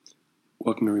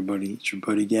Welcome everybody, it's your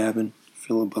buddy Gavin,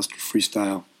 Filibuster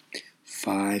Freestyle,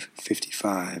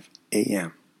 5:55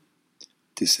 a.m.,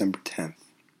 December 10th.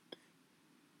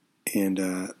 And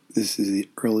this is the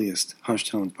earliest Hush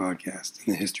Tones podcast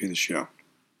in the history of the show.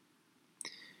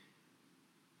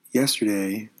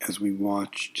 Yesterday, as we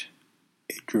watched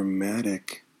a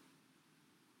dramatic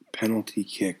penalty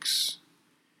kicks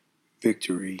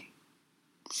victory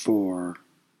for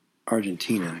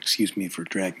Argentina, excuse me for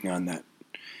dragging on that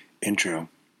intro,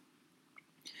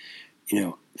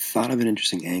 thought of an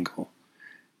interesting angle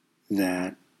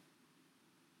that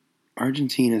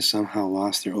Argentina somehow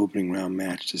lost their opening round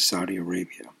match to Saudi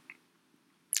Arabia.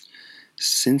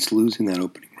 Since losing that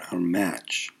opening round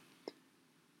match,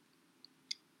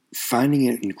 finding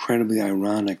it incredibly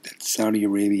ironic that Saudi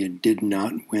Arabia did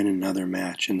not win another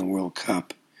match in the World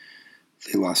Cup.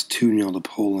 They lost 2-0 to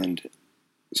Poland.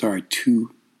 2-0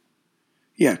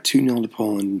 to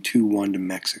Poland and 2-1 to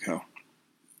Mexico.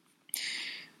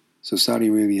 So Saudi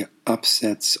Arabia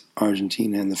upsets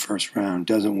Argentina in the first round,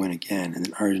 doesn't win again, and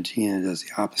then Argentina does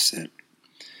the opposite.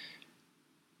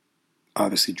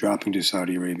 Obviously dropping to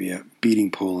Saudi Arabia, beating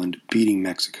Poland, beating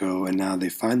Mexico, and now they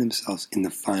find themselves in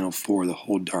the Final Four of the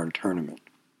whole darn tournament.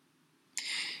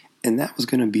 And that was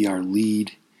going to be our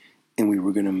lead, and we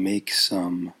were going to make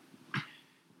some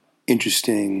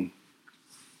interesting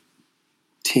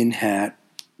tin hat,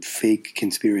 fake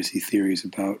conspiracy theories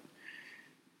about,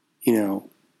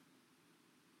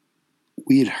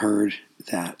 we had heard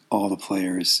that all the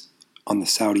players on the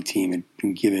Saudi team had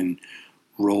been given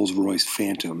Rolls-Royce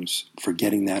Phantoms for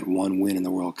getting that one win in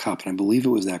the World Cup. And I believe it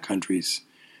was that country's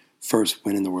first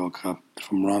win in the World Cup.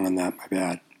 If I'm wrong on that, my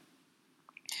bad.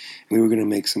 And we were going to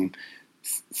make some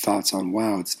thoughts on,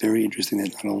 wow, it's very interesting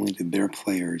that not only did their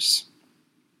players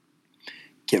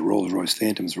get Rolls-Royce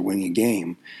Phantoms for winning a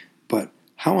game, but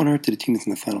how on earth did a team that's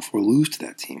in the Final Four lose to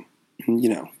that team? And,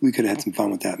 we could have had some fun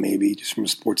with that maybe, just from a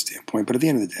sports standpoint. But at the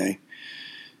end of the day,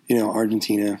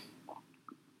 Argentina,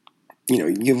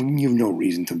 you have no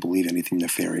reason to believe anything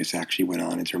nefarious actually went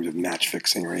on in terms of match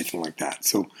fixing or anything like that.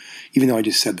 So even though I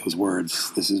just said those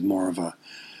words, this is more of a,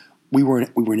 we were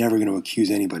never going to accuse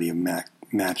anybody of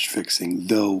match fixing,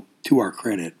 though, to our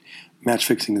credit, match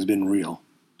fixing has been real,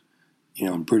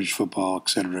 in British football, et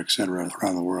cetera,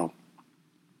 around the world.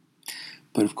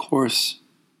 But of course,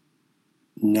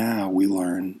 now we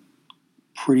learn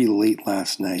pretty late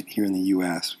last night here in the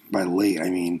U.S. By late, I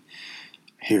mean,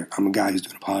 here, I'm a guy who's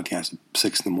doing a podcast at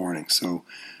 6 in the morning, so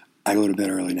I go to bed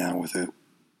early now with a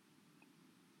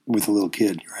little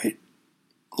kid, right?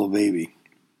 A little baby.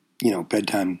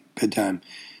 Bedtime.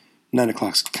 9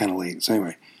 o'clock's kind of late. So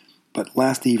anyway, but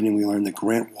last evening we learned that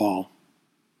Grant Wahl,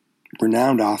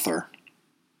 renowned author,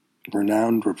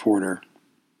 renowned reporter,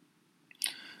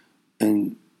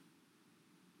 and,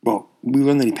 we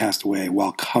learned that he passed away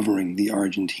while covering the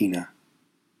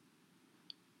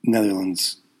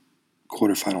Argentina-Netherlands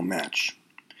quarterfinal match.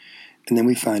 And then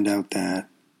we find out that,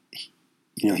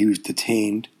 he was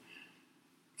detained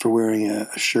for wearing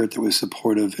a shirt that was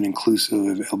supportive and inclusive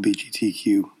of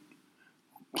LGBTQ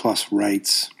plus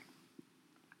rights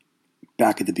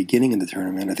back at the beginning of the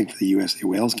tournament, I think for the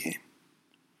USA-Wales game.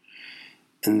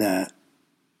 And that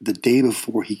the day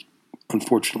before he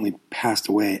unfortunately passed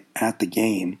away at the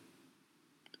game,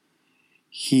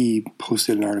 he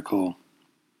posted an article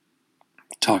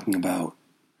talking about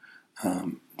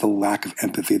the lack of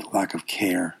empathy, the lack of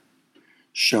care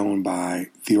shown by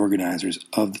the organizers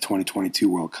of the 2022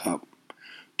 World Cup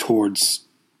towards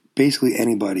basically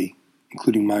anybody,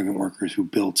 including migrant workers who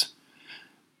built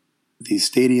these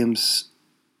stadiums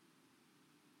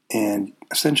and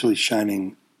essentially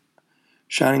shining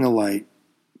a light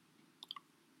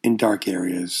in dark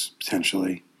areas,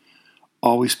 potentially,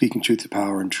 always speaking truth to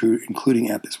power, and including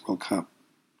at this World Cup.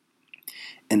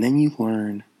 And then you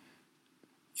learn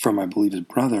from, I believe, his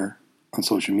brother on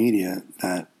social media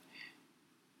that at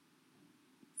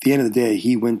the end of the day,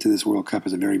 he went to this World Cup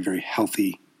as a very, very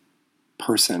healthy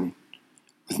person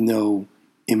with no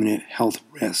imminent health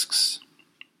risks.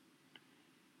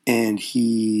 And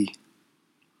he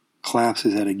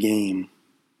collapses at a game.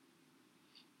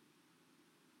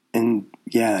 And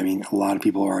yeah, I mean, a lot of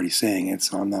people are already saying it,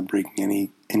 so I'm not breaking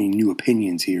any new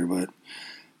opinions here, but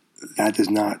that does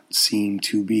not seem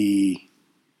to be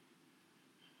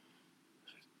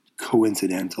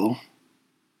coincidental.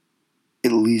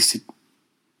 At least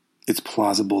it's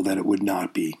plausible that it would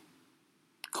not be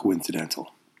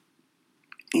coincidental.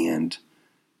 And,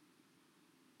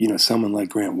 someone like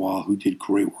Grant Wahl, who did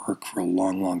great work for a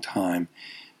long, long time,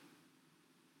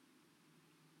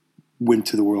 went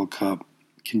to the World Cup,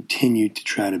 continued to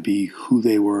try to be who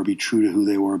they were, be true to who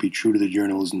they were, be true to the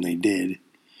journalism they did,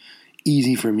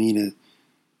 easy for me to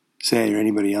say, or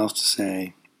anybody else to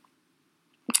say,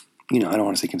 I don't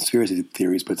want to say conspiracy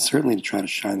theories, but certainly to try to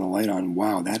shine the light on,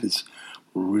 wow, that is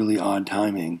really odd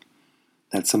timing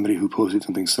that somebody who posted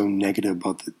something so negative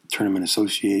about the tournament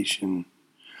association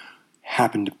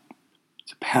happened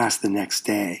to pass the next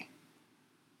day.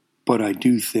 But I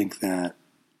do think that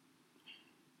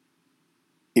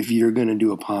if you're going to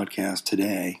do a podcast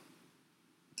today,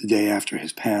 the day after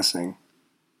his passing,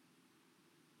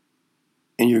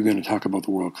 and you're going to talk about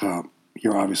the World Cup,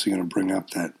 you're obviously going to bring up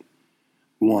that,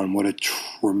 one, what a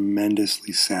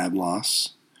tremendously sad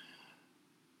loss.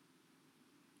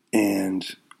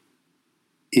 And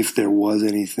if there was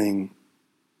anything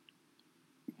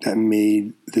that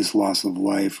made this loss of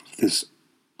life of this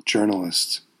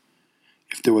journalist,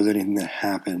 if there was anything that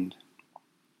happened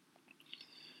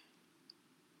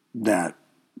that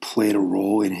played a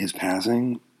role in his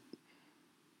passing,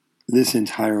 this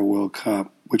entire World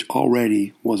Cup, which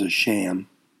already was a sham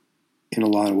in a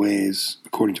lot of ways,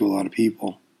 according to a lot of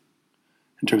people,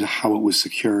 in terms of how it was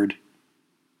secured,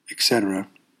 etc.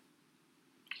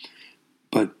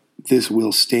 But this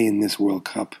will stain this World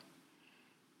Cup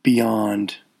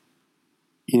beyond,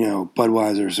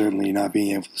 Budweiser certainly not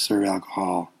being able to serve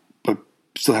alcohol, but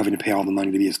still having to pay all the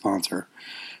money to be a sponsor,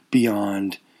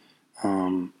 beyond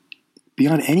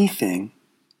anything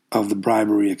of the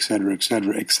bribery, etc.,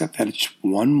 except that it's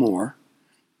one more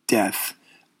death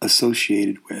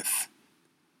associated with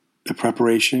the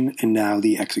preparation and now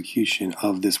the execution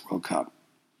of this World Cup.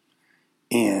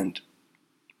 And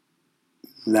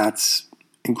that's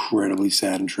incredibly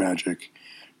sad and tragic,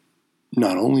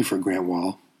 not only for Grant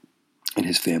Wahl and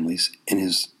his families, and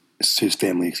his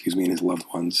family, and his loved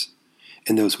ones,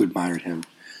 and those who admired him,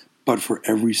 but for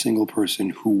every single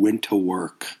person who went to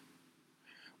work,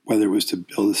 whether it was to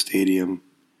build a stadium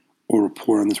or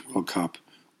report on this World Cup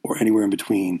or anywhere in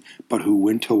between, but who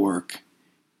went to work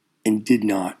and did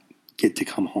not get to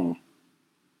come home.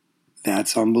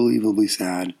 That's unbelievably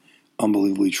sad,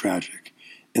 unbelievably tragic.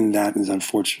 And that is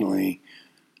unfortunately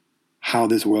how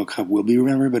this World Cup will be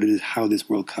remembered, but it is how this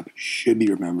World Cup should be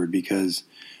remembered, because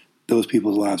those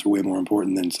people's lives are way more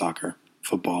important than soccer,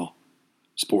 football,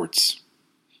 sports,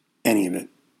 any of it.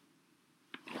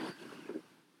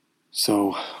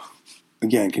 So,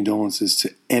 again, condolences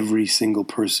to every single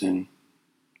person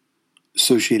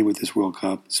associated with this World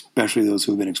Cup, especially those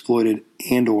who have been exploited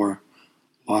and or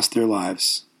lost their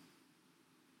lives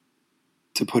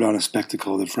to put on a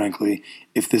spectacle that, frankly,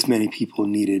 if this many people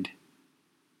needed,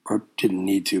 or didn't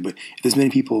need to, but if this many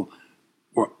people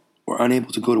were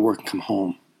unable to go to work and come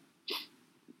home,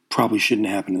 probably shouldn't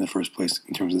happen in the first place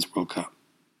in terms of this World Cup.